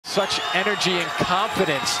Such energy and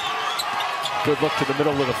confidence. Good look to the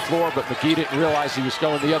middle of the floor, but Magee didn't realize he was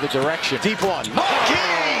going the other direction. Deep one.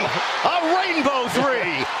 Magee! A rainbow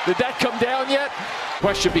three! Did that come down yet?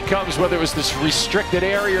 Question becomes whether it was this restricted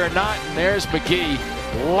area or not, and there's Magee.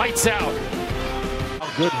 Lights out.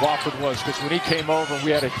 How good Wofford was, because when he came over,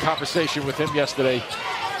 we had a conversation with him yesterday.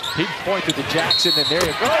 He pointed to Jackson, and there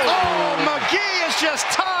you go. Oh, Magee has just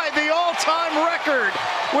tied the all-time record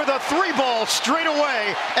with a 3-ball straight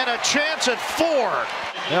away and a chance at 4.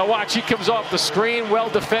 Now watch, he comes off the screen, well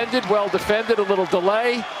defended, a little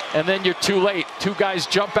delay, and then you're too late. Two guys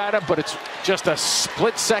jump at him, but it's just a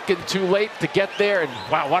split second too late to get there, and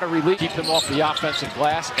wow, what a relief. Keep him off the offensive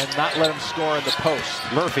glass and not let him score in the post.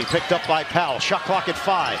 Murphy picked up by Powell, shot clock at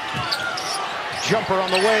 5. Jumper on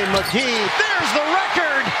the way, Magee, there's the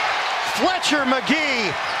record! Fletcher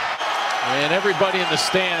Magee. And everybody in the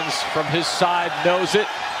stands from his side knows it.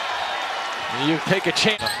 You take a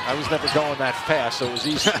chance. I was never going that fast, so it was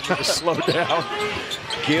easy to slow down.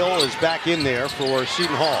 Gill is back in there for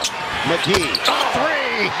Seton Hall. Magee,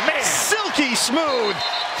 3, man. Silky smooth.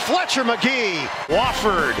 Fletcher Magee.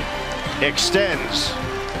 Wofford extends,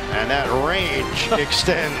 and that range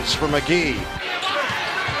extends for Magee.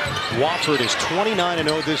 Wofford is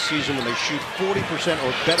 29-0 this season when they shoot 40%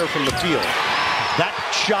 or better from the field. That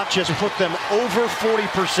shot just put them over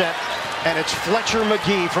 40%. And it's Fletcher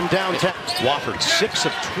Magee from downtown. Wofford 6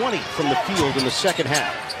 of 20 from the field in the second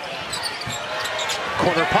half.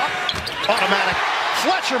 Corner pop, automatic.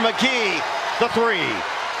 Fletcher Magee, the 3.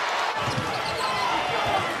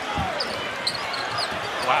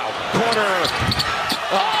 Wow. Corner.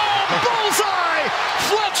 Oh, bullseye!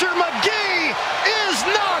 Fletcher Magee is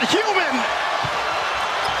not human.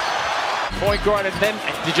 Point guard, and then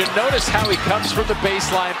did you notice how he comes from the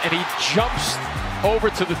baseline and he jumps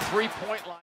over to the 3-point line?